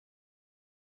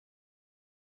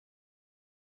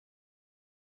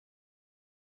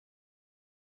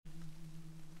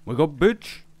We got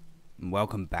bitch. And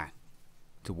welcome back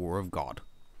to War of God.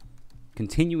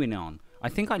 Continuing on. I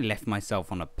think I left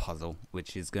myself on a puzzle,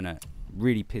 which is gonna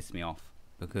really piss me off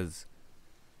because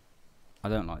I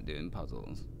don't like doing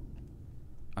puzzles.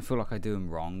 I feel like I do them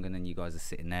wrong, and then you guys are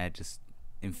sitting there just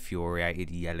infuriated,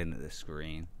 yelling at the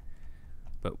screen.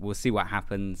 But we'll see what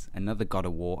happens. Another God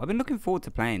of War. I've been looking forward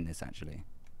to playing this, actually.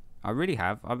 I really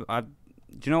have. Do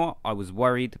you know what? I was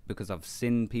worried because I've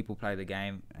seen people play the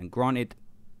game, and granted,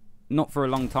 not for a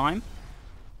long time,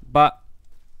 but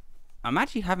I'm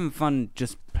actually having fun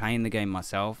just playing the game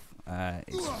myself.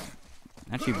 It's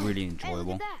actually really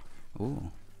enjoyable. Hey,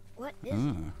 Ooh. what is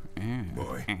it?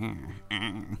 Boy.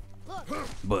 Look,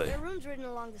 Boy. there are runes written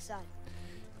along the side.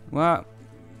 Well,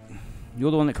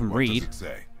 you're the one that can What read. does it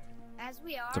say? As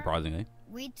we are, Surprisingly.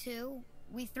 we two,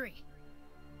 we three.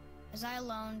 As I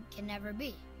alone can never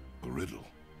be. A riddle.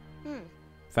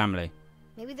 Family.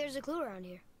 Maybe there's a clue around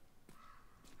here.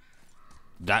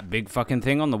 That big fucking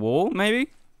thing on the wall,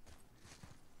 maybe?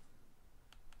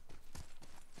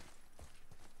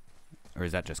 Or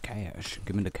is that just chaos?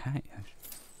 Give me the chaos.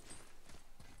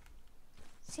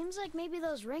 Seems like maybe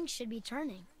those rings should be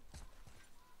turning.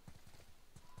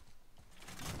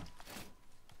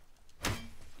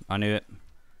 I knew it.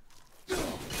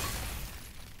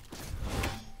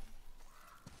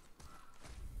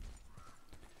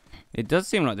 It does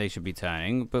seem like they should be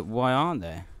turning, but why aren't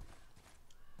they?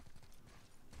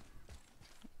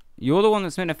 You're the one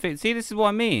that's meant to fix. See, this is what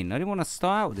I mean. I didn't want to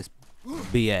start out with this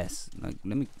BS. Like,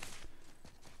 let me.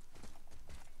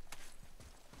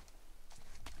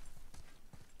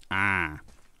 Ah.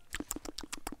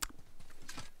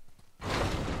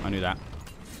 I knew that.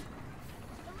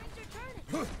 The rings are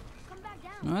turning. Come back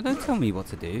down. No, don't tell me what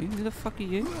to do. Who the fuck are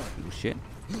you? Little shit.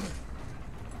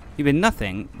 You've been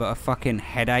nothing but a fucking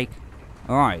headache.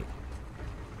 Alright.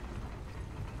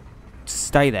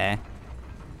 Stay there.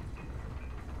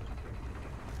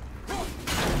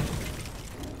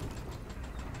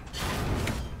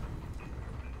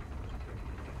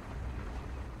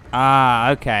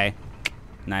 Ah, okay.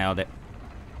 Nailed it.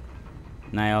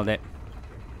 Nailed it.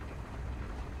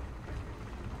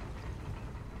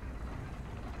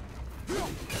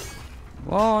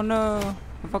 Oh no,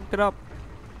 I fucked it up.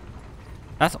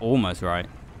 That's almost right.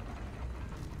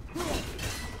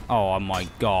 Oh my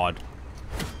god.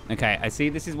 Okay, I see.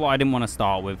 This is what I didn't want to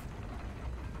start with.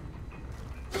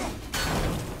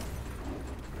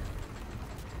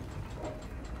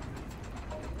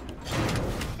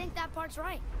 I think that part's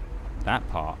right. That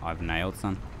part I've nailed,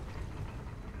 son.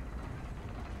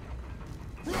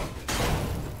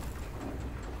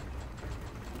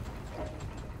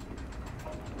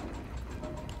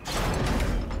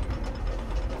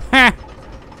 That's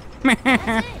it.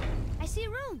 I see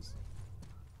runes.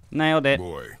 Nailed it.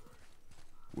 Boy,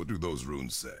 what do those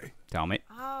runes say? Tell me.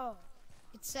 Oh,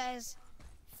 it says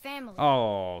family.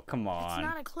 Oh, come It's on.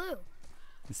 not a clue.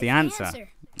 It's the answer.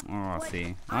 Oh, I What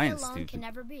see. I ain't alone stupid. can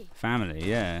never be. Family,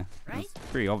 yeah. Right? That's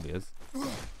pretty obvious.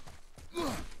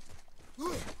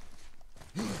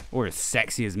 Or as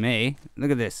sexy as me.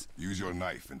 Look at this. Use your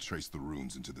knife and trace the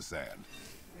runes into the sand.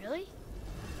 Really?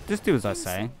 Just do as I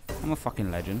say. I'm a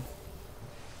fucking legend.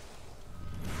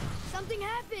 Something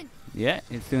happened. Yeah,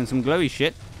 it's doing some glowy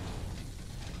shit.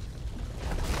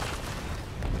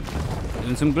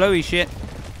 Doing some glowy shit.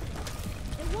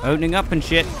 It worked. Opening up and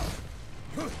shit.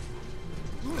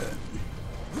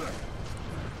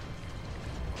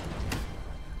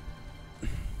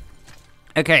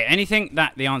 Okay, anything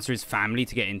that the answer is family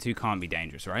to get into can't be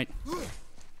dangerous, right?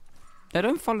 They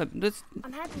don't follow. This.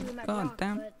 I'm happy we met God Brock,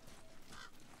 damn. but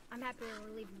I'm happy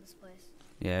we're leaving this place.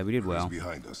 Yeah, we did well. He's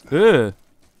behind us now. Ugh.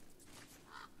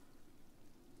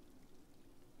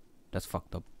 That's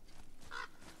fucked up.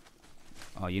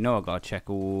 Oh, you know I gotta check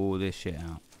all this shit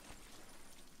out.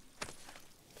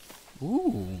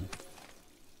 Ooh.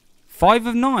 5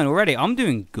 of 9 already. I'm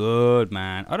doing good,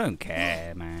 man. I don't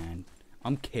care, man.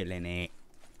 I'm killing it.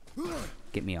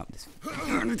 Get me up this.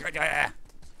 A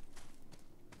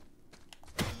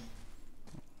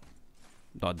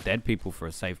lot of dead people for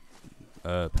a safe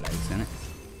place, isn't it?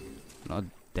 A lot of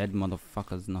dead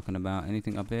motherfuckers knocking about.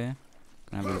 Anything up here?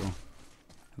 Can I have a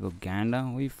little gander?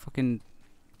 What are you fucking...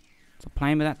 Stop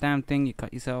playing with that damn thing. You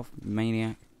cut yourself, you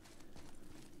maniac.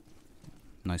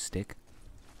 No stick.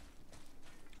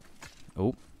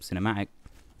 Oh, cinematic.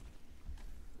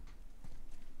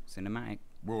 Cinematic.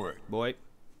 Boy, Boy.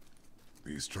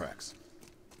 these tracks.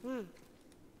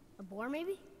 A boar,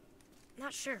 maybe?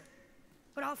 Not sure,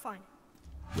 but I'll find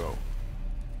it. Go.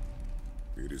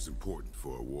 It is important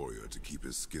for a warrior to keep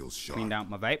his skills sharp. Cleaned out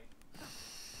my vape.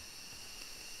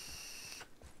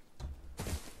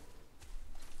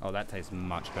 Oh, that tastes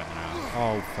much better now.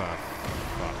 Oh, for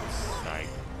fuck's sake.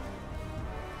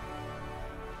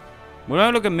 Well,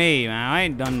 don't look at me, man. I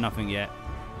ain't done nothing yet.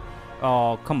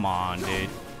 Oh, come on, dude.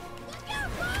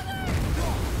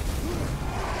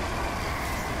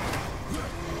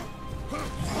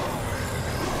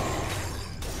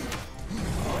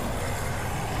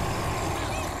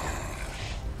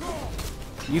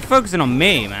 You focusing on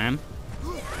me, man.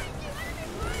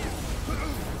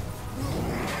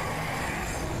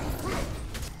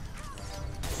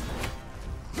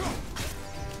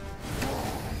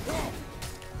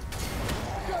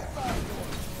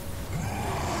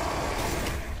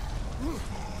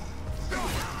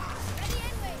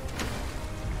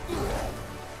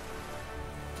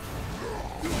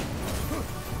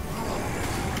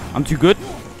 I'm too good.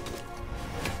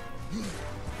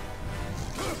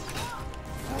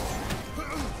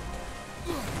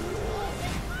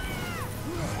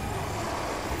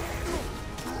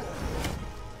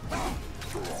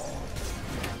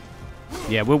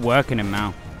 Yeah, we're working him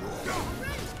now.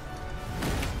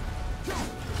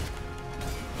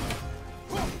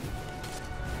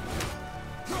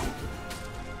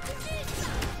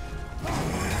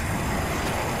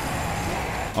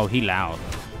 Oh, he loud.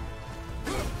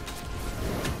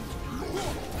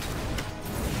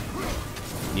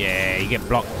 Yeah, you get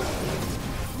blocked.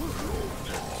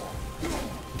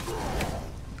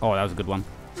 Oh, that was a good one.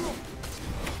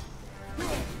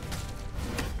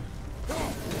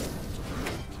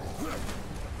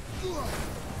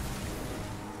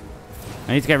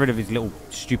 I need to get rid of his little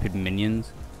stupid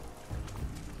minions.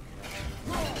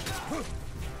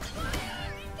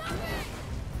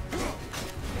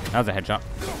 That was a headshot.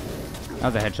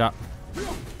 That was a headshot.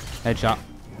 Headshot.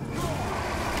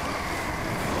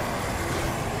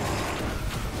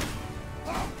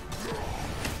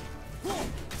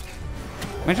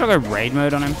 When should I go raid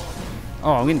mode on him?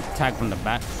 Oh, I'm getting tagged from the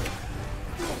back.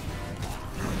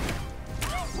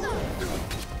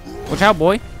 Watch out,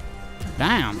 boy.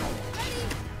 Damn.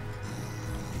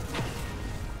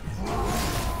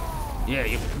 Yeah,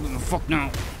 you fuck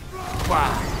now.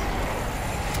 Wow.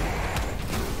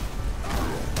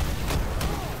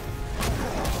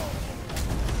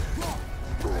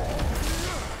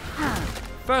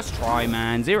 First try,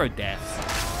 man. 0 deaths.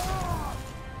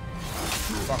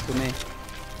 Fuck with me.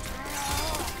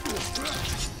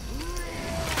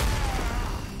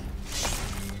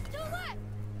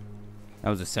 That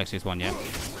was the sexiest one yet.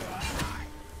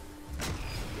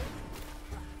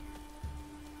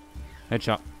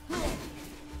 Headshot.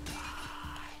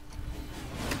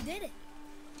 Did it.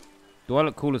 Do I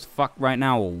look cool as fuck right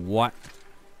now or what?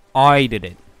 I did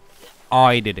it.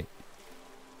 I did it.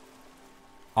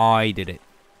 I did it.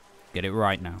 Get it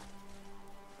right now.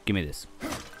 Give me this.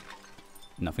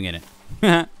 Nothing in it.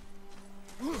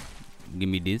 Give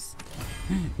me this.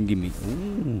 Give me.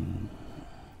 Ooh.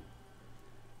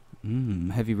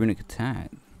 Heavy runic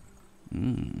attack.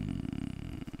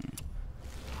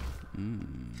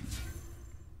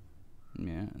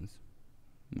 Yes.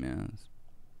 Yes.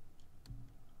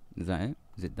 Is that it?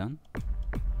 Is it done?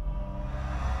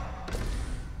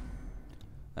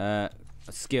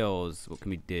 Skills. What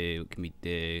can we do? What can we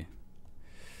do?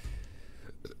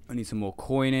 I need some more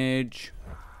coinage.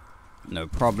 No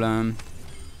problem.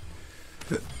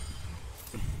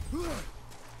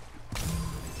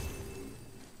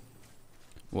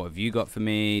 What have you got for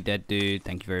me, dead dude?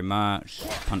 Thank you very much.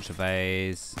 Punch a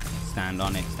vase. Stand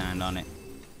on it, stand on it.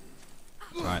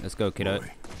 Right, let's go, kiddo.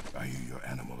 Boy, I hear your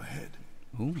animal ahead.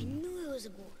 Ooh. I knew it was a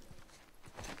boar.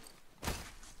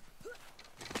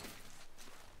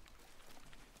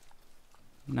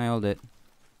 Nailed it.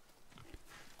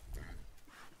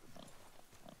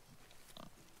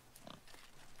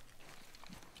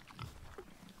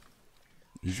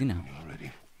 Easy now. You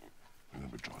ready?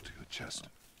 Remember, draw to your chest.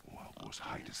 Wild boar's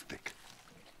hide is thick.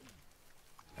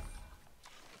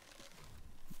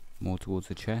 More towards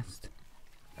the chest.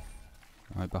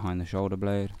 Right behind the shoulder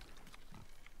blade.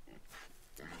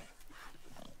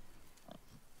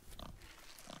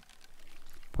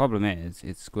 Problem is,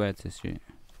 it's square tissue.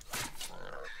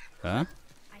 Huh?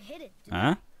 I hit it.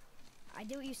 Huh? I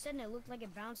did what you said and it looked like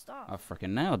it bounced off. I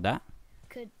freaking nailed that.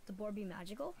 Could the boar be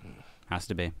magical? Has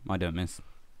to be. I don't miss.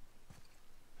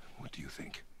 What do you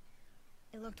think?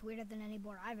 It looked weirder than any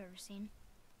boar I've ever seen.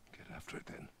 Get after it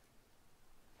then.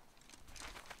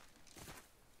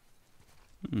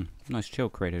 Nice chill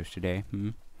creators today.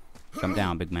 Come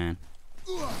down, big man.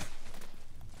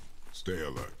 Stay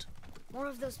alert. More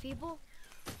of those people?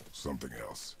 Something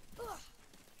else.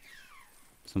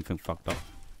 Something fucked up.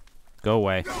 Go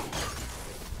away.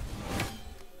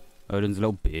 Odin's a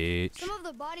little bitch. Some of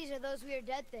the bodies are those weird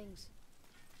dead things.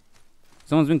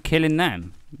 Someone's been killing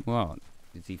them. What?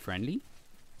 Is he friendly?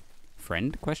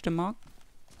 Friend? Question mark?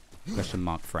 Question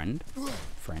mark friend?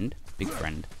 Friend? Big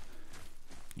friend.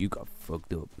 You got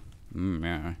fucked up.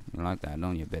 Yeah. You like that,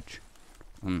 don't you, bitch?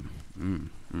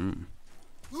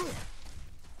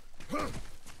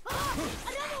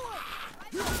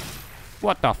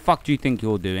 What the fuck do you think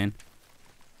you're doing?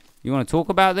 You want to talk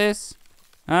about this?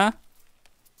 Huh?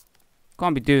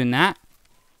 Can't be doing that.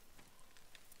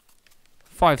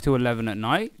 5 to 11 at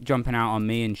night, jumping out on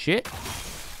me and shit.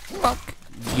 Fuck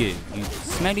you, you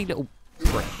smelly little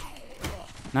prick.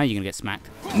 Now you're gonna get smacked.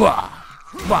 Wah,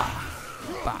 wah,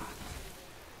 bah.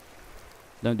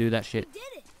 Don't do that shit.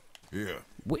 Yeah.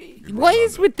 What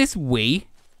is with this we?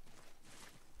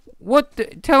 What?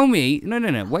 Tell me.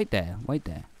 No. Wait there.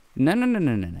 No.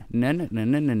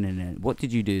 What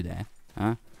did you do there?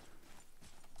 Huh?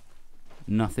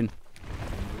 Nothing.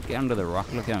 Get under the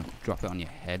rock. Look out. Drop it on your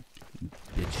head,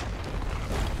 bitch.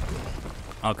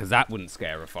 Oh, because that wouldn't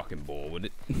scare a fucking boar, would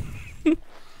it?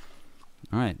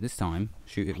 Alright, this time,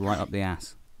 shoot it right up the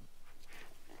ass.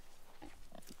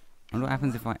 I wonder what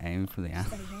happens if I aim for the ass.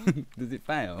 Does it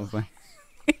fail?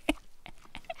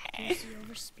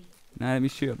 No, let me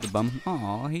shoot up the bum.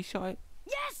 Oh, he shot it.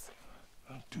 Yes!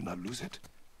 Do not lose it.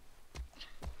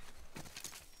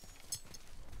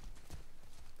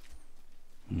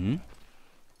 Hmm?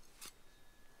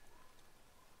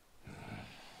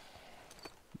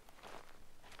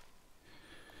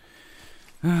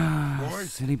 Boy.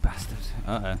 Silly bastard.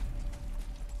 Uh-oh.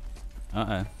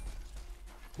 Uh-oh.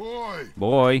 Boy,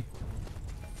 Boy.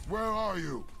 where are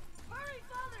you? Hurry,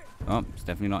 Father! Oh, it's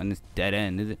definitely not in this dead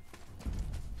end, is it?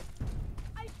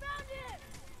 I found it!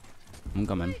 I'm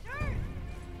coming. Please hurry!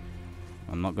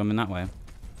 I'm not coming that way.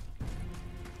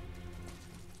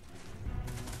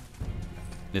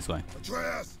 This way.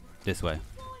 Atreus! This way.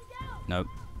 Slowing down! Nope.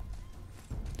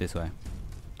 This way.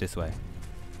 This way.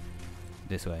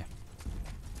 This way.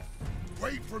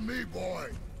 Wait for me,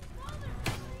 boy! Father,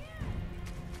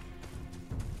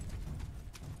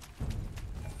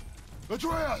 over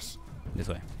here! Atreus! This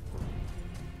way.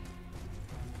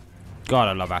 God,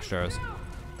 I love Astros. No!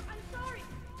 I'm sorry!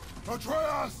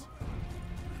 Atreus!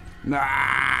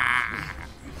 Ah!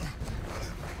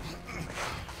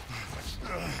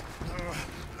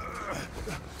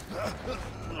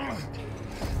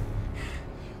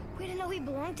 We didn't know he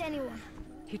belonged to anyone.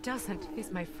 He doesn't.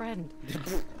 He's my friend.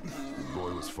 The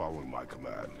boy was following my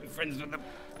command. Friends with them.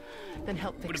 Then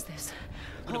help fix this.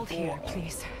 Hold here,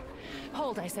 please.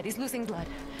 Hold, I said. He's losing blood.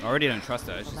 I already don't trust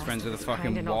her. She's friends with a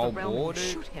fucking wild boar, dude.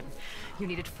 Shoot him. You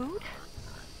needed food?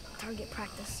 Target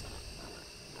practice.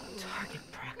 Target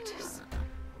practice.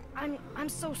 I'm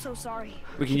so sorry.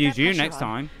 We can Keep use that you pressure next on.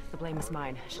 time. The blame is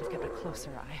mine. Should have kept a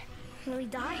closer eye. Will he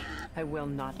die? I will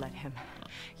not let him.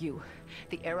 You.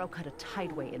 The arrow cut a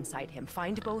tideway inside him.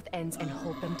 Find both ends and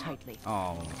hold them tightly.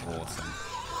 Oh, awesome.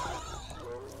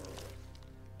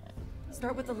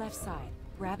 Start with the left side.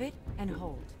 Grab it and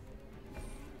hold.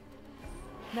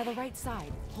 Now the right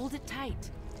side. Hold it tight.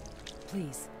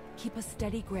 Please, keep a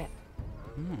steady grip.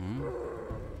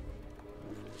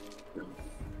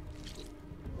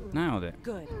 Nailed it.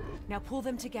 Good. Now pull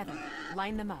them together.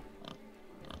 Line them up.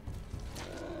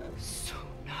 So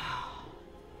now.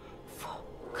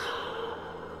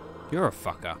 You're a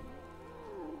fucker.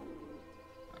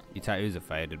 Your tattoos are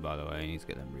faded, by the way. You need to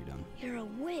get them redone. You're a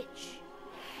witch.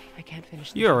 I can't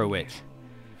finish. You're a journey witch. here.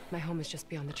 My home is just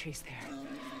beyond the trees there.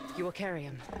 You will carry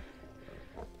him.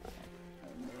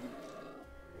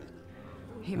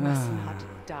 He must not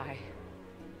die.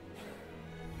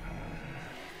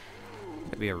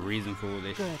 There'd be a reason for all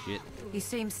this Good. shit. He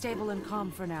seems stable and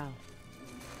calm for now.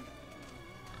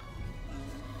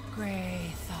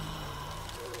 Graythaw.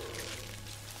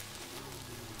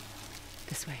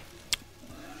 This way.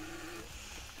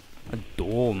 A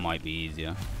door might be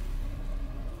easier.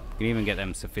 You can even get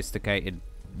them sophisticated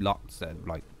locks that have,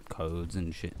 like, codes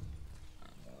and shit.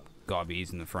 Gotta be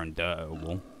easy than throwing dirt at a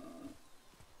wall.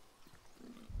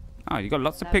 Oh, you got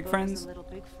lots of pig friends? A little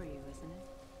big for you, isn't it?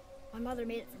 My mother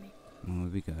made it for me. Oh,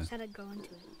 here we go. Said I'd grow into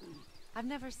it. I've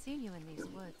never seen you in these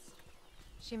woods.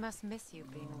 She must miss you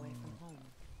being away from home.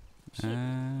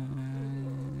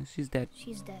 She's dead.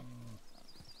 She's dead.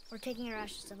 We're taking her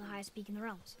ashes to the highest peak in the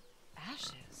realms.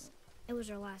 Ashes? It was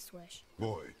her last wish.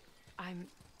 Boy, I'm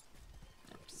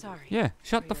sorry. Yeah,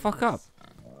 shut for the your fuck up. loss.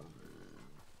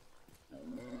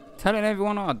 Telling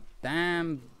everyone our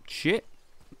damn shit.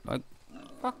 Like,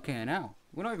 fucking hell.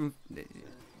 We're not even...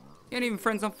 You ain't even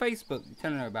friends on Facebook. You're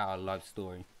telling her about our life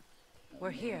story.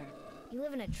 We're here. You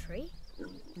live in a tree?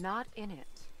 Not in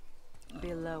it.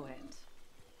 Below it.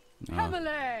 Oh.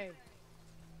 Emily!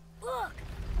 Look!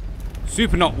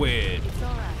 Super not weird. It's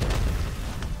all right.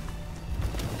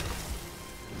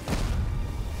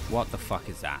 What the fuck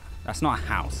is that? That's not a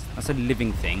house. That's a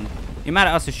living thing. You're mad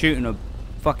at us for shooting a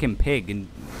fucking pig and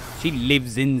she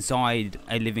lives inside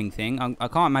a living thing. I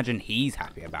can't imagine he's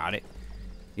happy about it.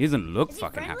 He doesn't look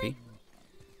fucking happy.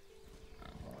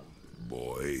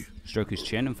 Boy. Stroke his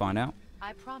chin and find out.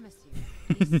 I promise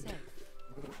you, he's safe.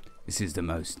 This is the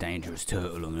most dangerous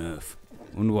turtle on Earth.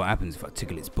 Wonder what happens if I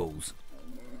tickle its balls.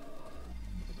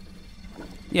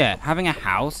 Yeah, having a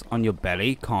house on your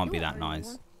belly can't be that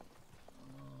nice.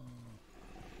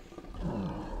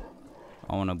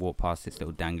 I want to walk past this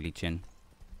little dangly chin.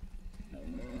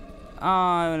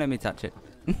 Oh, let me touch it.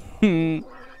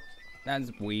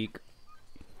 That's weak.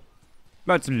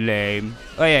 That's lame.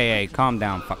 Oh, yeah, calm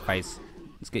down, fuckface.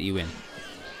 Let's get you in.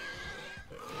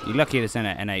 You're lucky this in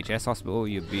an NHS hospital.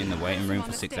 You'd be in the waiting room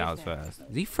for 6 hours first.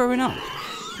 Is he throwing up?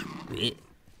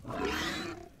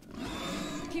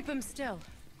 Keep him still.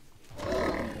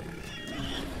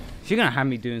 She's gonna have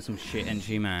me doing some shit, ain't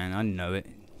she, man? I know it.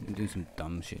 I'm doing some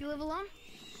dumb shit. You live alone?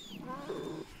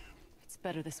 It's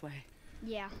better this way.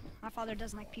 Yeah, my father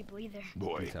doesn't like people either.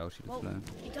 Boy. Tell she was Whoa, slow.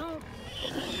 you don't.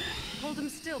 Hold him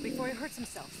still before he hurts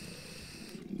himself.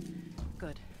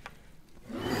 Good.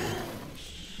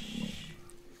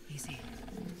 Easy.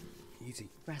 Easy.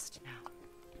 Rest now.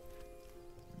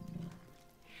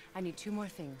 I need 2 more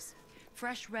things.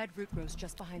 Fresh red root grows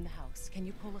just behind the house. Can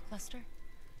you pull a cluster?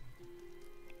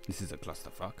 This is a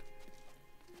clusterfuck.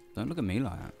 Don't look at me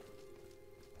like that.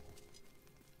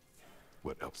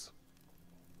 What else?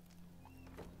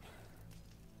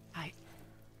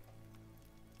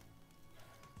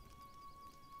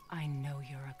 I know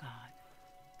you're a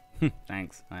god.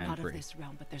 Thanks. I am Not of pretty. this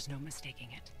realm, but there's no mistaking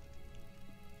it.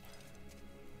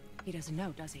 He doesn't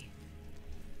know, does he?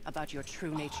 About your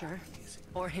true nature?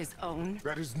 Or his own?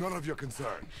 That is none of your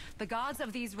concern. The gods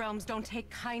of these realms don't take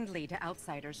kindly to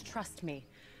outsiders, trust me.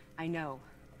 I know.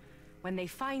 When they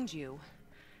find you,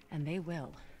 and they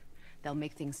will, they'll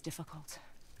make things difficult.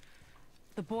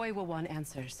 The boy will want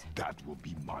answers. That will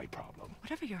be my problem.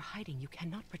 Whatever you're hiding, you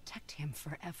cannot protect him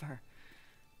forever.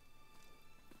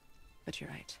 But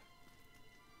you're right.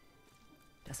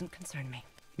 Doesn't concern me.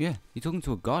 Yeah, you're talking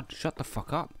to a god. Shut the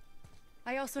fuck up.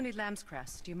 I also need lamb's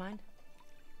cress. Do you mind?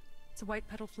 It's a white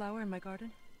petal flower in my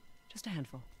garden. Just a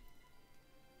handful.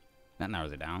 That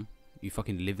narrows it down. You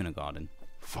fucking live in a garden.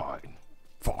 Fine.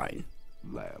 Fine.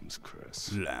 Lamb's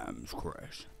cress. Lamb's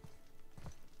cress.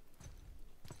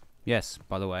 Yes,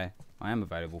 by the way, I am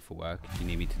available for work if you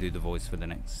need me to do the voice for the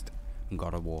next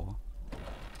God of War.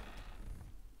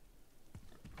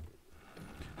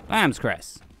 Lamb's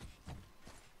cress.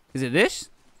 Is it this?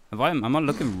 Am I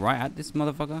looking right at this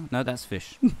motherfucker? No, that's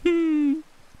fish. I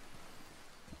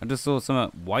just saw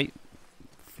some white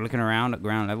flicking around at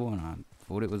ground level and I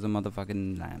thought it was a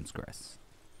motherfucking lamb's cress.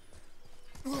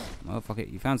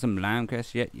 Motherfucker, you found some lamb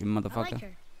cress yet, you motherfucker? I like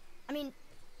her. I mean,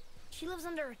 she lives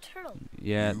under a turtle.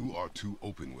 Yeah. You are too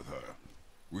open with her.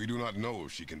 We do not know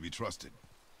if she can be trusted.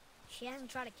 She hasn't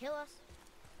tried to kill us.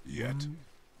 Yet.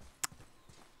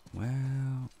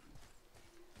 Well,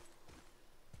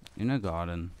 in a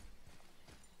garden.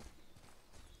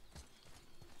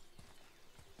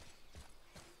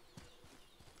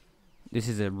 This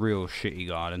is a real shitty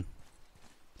garden.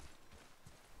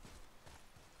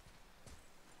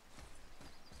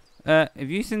 Have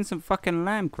you seen some fucking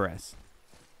lamb cress?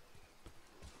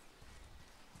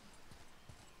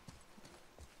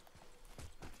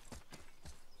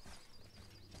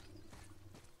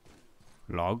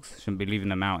 Logs. Shouldn't be leaving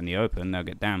them out in the open. They'll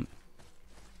get damp.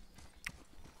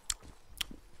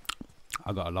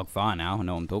 I got a log fire now. I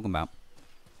know what I'm talking about.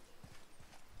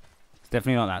 It's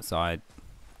definitely not that side.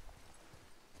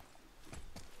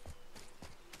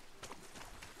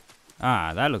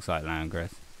 Ah, that looks like lamb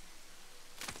cress.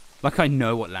 Like I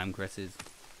know what lamb cress is.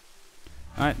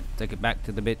 Alright, take it back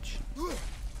to the bitch.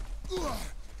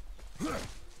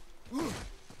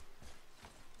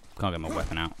 Can't get my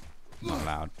weapon out. Not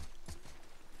allowed.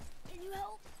 Can you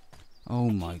help?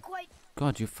 Oh my Quite.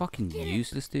 god, you're fucking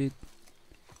useless, dude.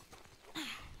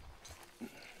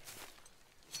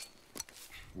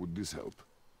 Would this help?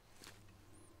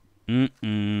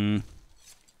 Mm-mm.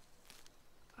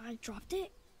 I dropped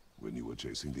it. When you were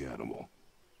chasing the animal.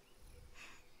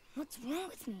 What's wrong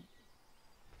with me?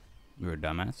 You're a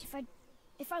dumbass.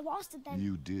 If I lost it, then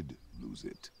You did lose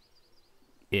it.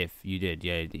 If you did,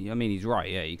 yeah. I mean, he's right,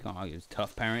 yeah. You can't argue. It's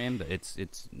tough parenting, but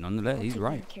it's nonetheless, I'll he's take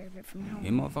right. better care of it from now on.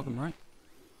 You're motherfucking right.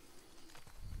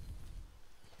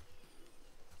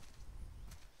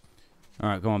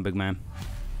 Alright, come on, big man.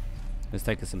 Let's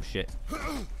take us some shit.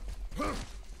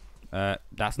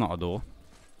 That's not a door.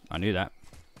 I knew that.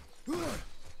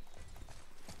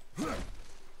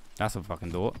 That's a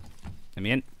fucking door. Let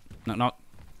me in. Knock, knock.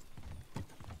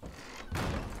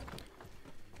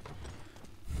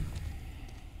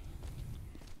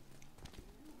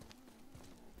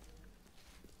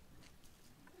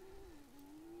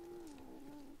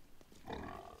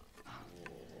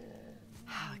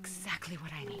 Oh, exactly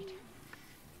what I need.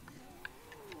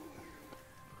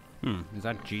 Is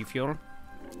that G Fuel?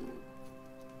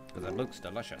 Because it looks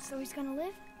delicious. So he's gonna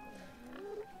live?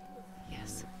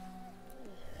 Yes.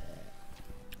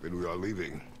 Then we are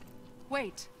leaving.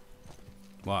 Wait.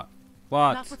 What?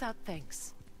 What? Not without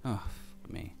thanks. Oh,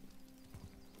 fuck me.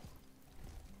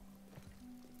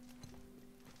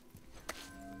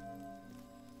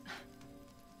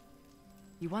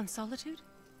 You want solitude?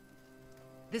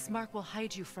 This mark will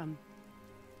hide you from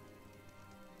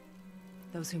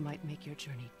those who might make your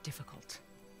journey difficult.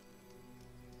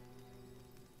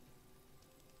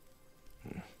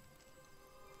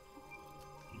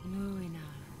 Luina.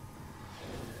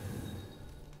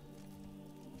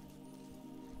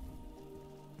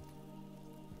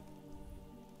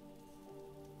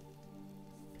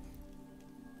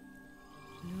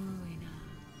 Luina.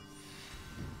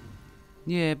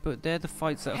 Yeah, but they're the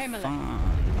fights that are Himalaya.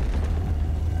 fun.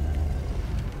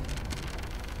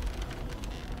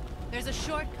 There's a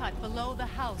shortcut below the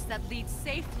house that leads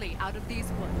safely out of these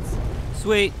woods.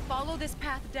 Sweet. Follow this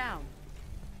path down,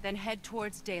 then head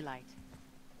towards daylight.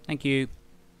 Thank you.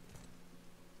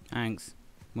 Thanks.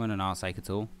 Weren't an arse ache at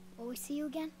all. Will we see you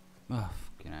again? Oh,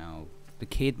 fucking hell. The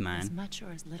kid, As man. much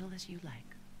or as little as you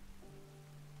like.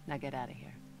 Now get out of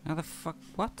here. How the fuck?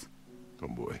 What?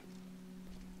 Come, boy.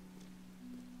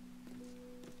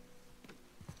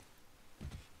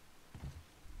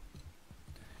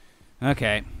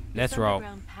 Okay, let's This roll.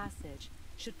 underground passage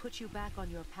should put you back on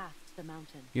your path to the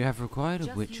mountain. You have required a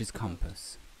Just witch's use the boat.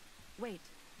 compass. Wait,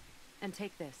 and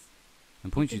take this.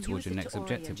 And point you can towards use your it next to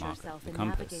objective orient marker, yourself the and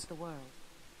compass. navigate the world.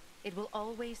 It will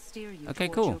always steer you Okay,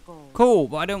 towards cool. your goals. Cool,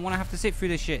 but I don't want to have to sit through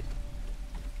this shit.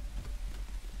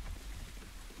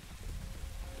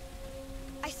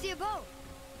 I see a boat.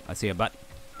 I see a butt.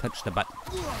 Touch the butt.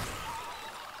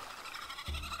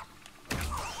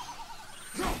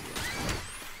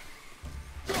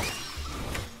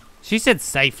 She said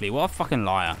safely. What a fucking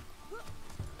liar.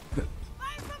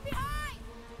 Fire from behind!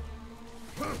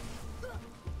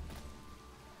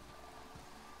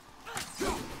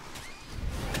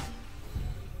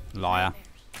 Liar.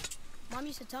 Mom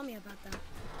used to tell me about them.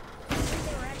 I think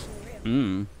they were actually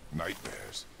real.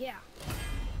 Nightmares. Yeah.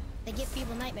 They give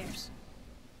people nightmares.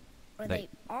 Or They- they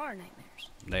are nightmares.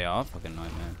 They are fucking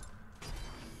nightmare.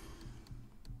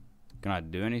 Can I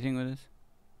do anything with this?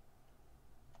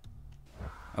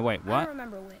 Oh wait, I what? don't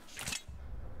remember which.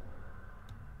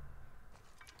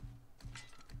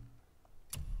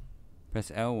 Press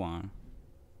L1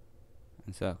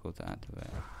 and circle to activate.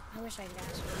 I wish I could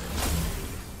ask.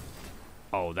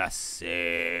 Oh, that's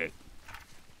sick.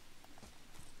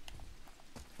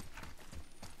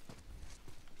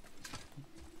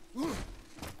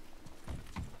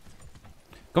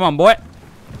 Come on, boy.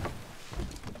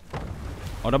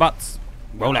 All the butts.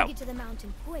 Roll out. Get to the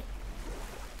mountain quick.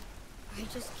 I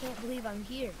just can't believe I'm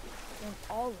here. With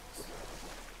all this.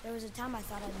 There was a time I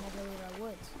thought I'd never leave our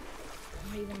woods.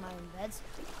 Or even my own beds.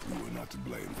 You were not to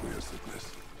blame for your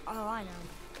sickness. Oh, I know.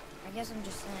 I guess I'm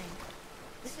just saying.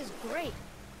 This is great.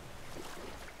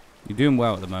 You're doing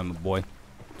well at the moment, boy.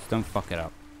 Just don't fuck it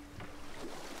up.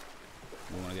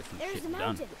 We want to get some There's shit the done.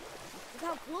 mountain. Look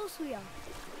how close we are.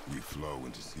 We flow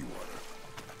into seawater.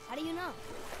 How do you know?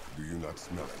 Do you not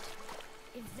smell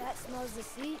it? If that smells the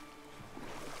sea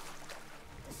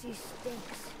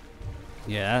stinks.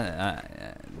 Yeah,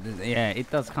 yeah, it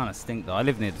does kind of stink though. I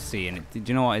live near the sea, and do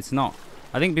you know what? It's not.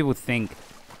 I think people think,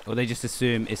 or they just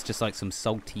assume it's just like some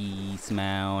salty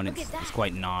smell, and Look at it's that.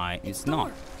 quite nice. It's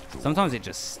Storm. not. Sometimes it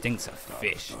just stinks of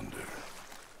fish. Thunder.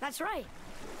 That's right.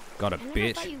 God, a I never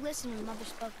bitch thought you listened when Mother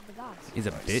spoke of the gods. is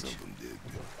a I bitch. seldom did.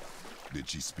 Did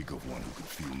she speak of one who could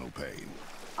feel no pain?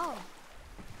 Oh.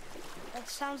 That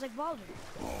sounds like Baldur.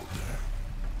 Baldur.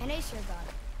 An Aesir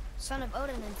god. Son of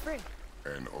Odin and Frigg.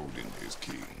 And Odin is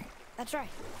king. That's right.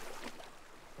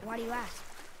 Why do you ask?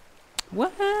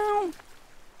 Well,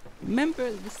 remember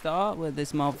at the start where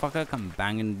this motherfucker come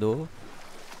banging the door?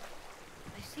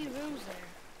 I see rooms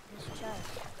there. This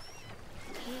chest.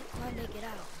 Can't quite make it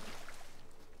out.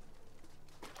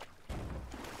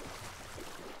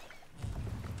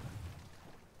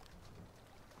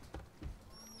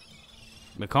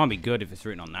 It can't be good if it's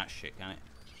written on that shit, can it?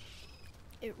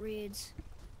 It reads,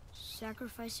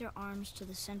 sacrifice your arms to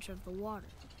the center of the water.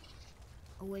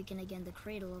 Awaken again the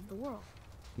cradle of the world.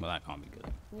 Well, that can't be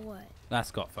good. What?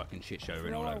 That's got fucking shit show written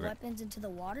Throw all our over it. weapons into the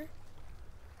water?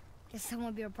 Guess that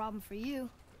won't be a problem for you.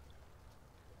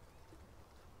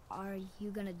 Are you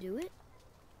gonna do it?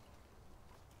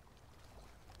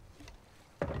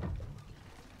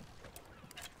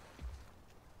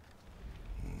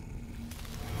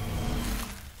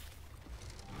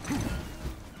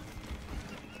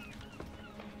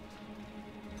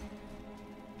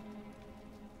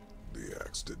 The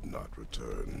axe did not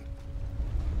return.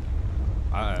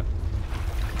 Uh-oh.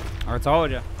 I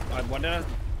told you. What did I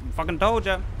fucking told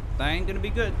you? That ain't gonna be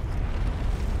good.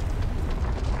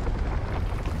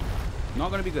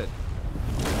 Not gonna be good.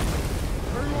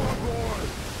 Hang on, boy!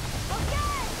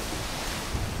 Okay!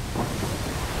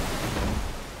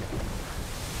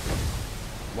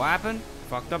 What happened?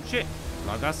 Fucked up shit.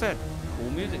 Like I said. Cool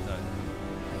music though.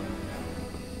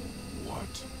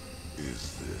 What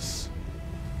is this?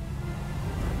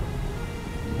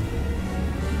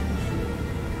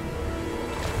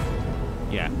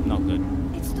 Yeah, not good.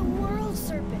 It's the world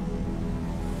serpent.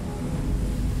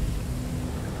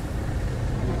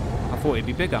 I thought it'd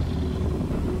be bigger.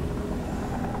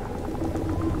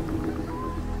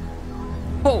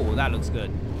 Oh, that looks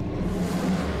good.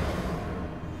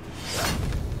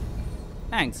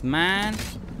 Thanks, man.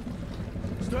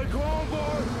 Stay calm,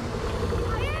 boy!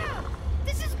 I am!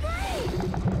 This is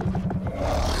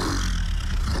great!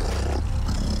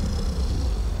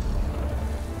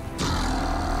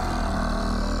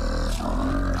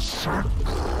 It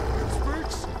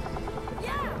speaks?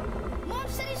 Yeah! Mom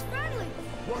said he's friendly!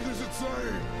 What does it say?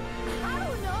 I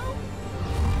don't know!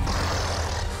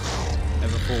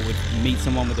 Never thought we'd meet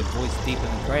someone with a voice deeper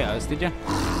than Kratos, did you?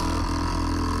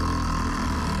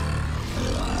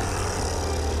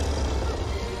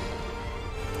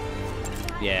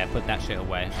 Yeah, put that shit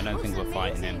away. I don't think we're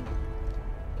fighting him.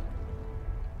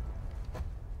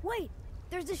 Wait,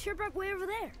 there's the shipwreck way over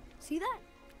there. See that?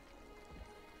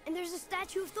 And there's a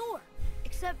statue of Thor.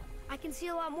 Except I can see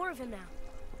a lot more of him now.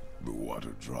 The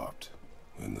water dropped,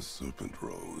 and the serpent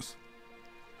rose.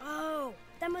 Oh,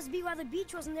 that must be why the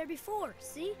beach wasn't there before.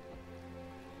 See?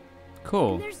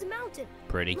 Cool. And there's the mountain.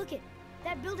 Pretty. Look it.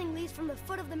 That building leads from the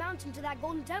foot of the mountain to that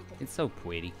golden temple. It's so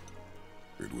pretty.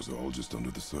 It was all just under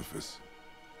the surface.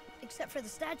 Except for the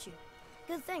statue.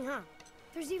 Good thing, huh?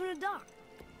 There's even a dock.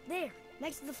 There,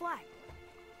 next to the flag.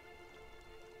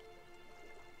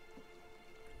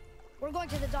 We're going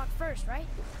to the dock first, right?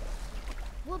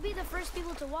 We'll be the first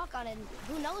people to walk on it in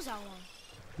who knows how long.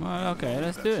 Well, okay,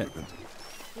 let's do it.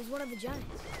 He's one of the giants.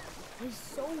 He's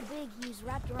so big he's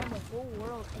wrapped around the whole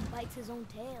world and bites his own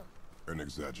tail. An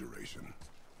exaggeration.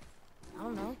 I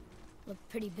don't know. Looked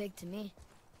pretty big to me.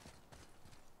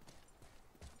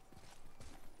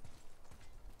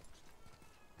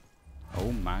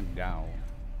 Oh my god.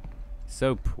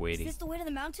 So Is pretty. this the way to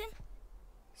the mountain?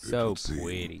 So would seem.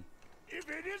 pretty. If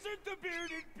it isn't the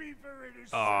bearded beaver, it is.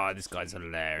 Oh, this guy's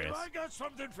hilarious. I got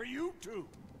something for you too.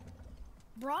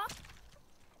 Brock?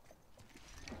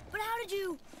 But how did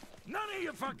you... None of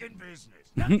your fucking business.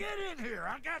 Now get in here.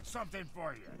 I got something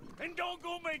for you. And don't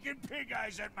go making pig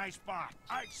eyes at my spot.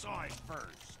 I saw it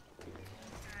first.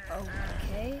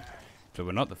 Okay. So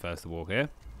we're not the first to walk here.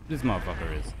 This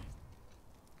motherfucker is.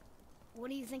 What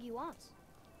do you think he wants?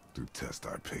 To test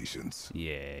our patience.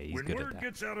 Yeah, he's When good word at that.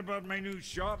 gets out about my new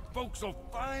shop, folks will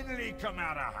finally come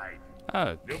out of hiding.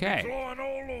 They'll be Okay. clawing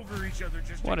all over each other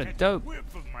just What to a catch dope. a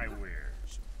whiff of my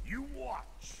wares. You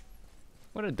watch.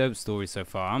 What a dope story so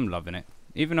far. I'm loving it.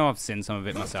 Even though I've seen some of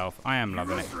it myself, I am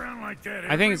loving it. Rush around like that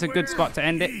I think it's a good everywhere? spot to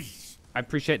end it. Jeez. I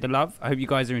appreciate the love. I hope you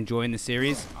guys are enjoying the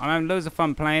series. I'm having loads of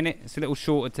fun playing it. It's a little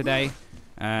shorter today.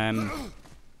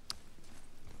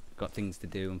 Got things to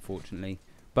do, unfortunately.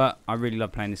 But I really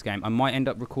love playing this game. I might end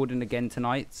up recording again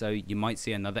tonight, so you might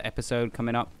see another episode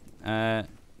coming up.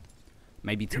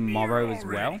 Maybe Give me tomorrow your as all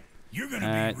well. ready. You're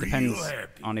gonna be Depends real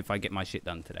happy. on if I get my shit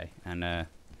done today and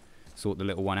sort the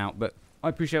little one out. But I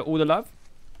appreciate all the love.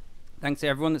 Thanks to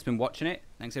everyone that's been watching it.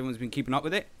 Thanks to everyone that's been keeping up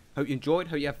with it. Hope you enjoyed.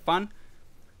 Hope you have fun.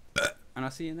 And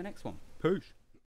I'll see you in the next one. Peace.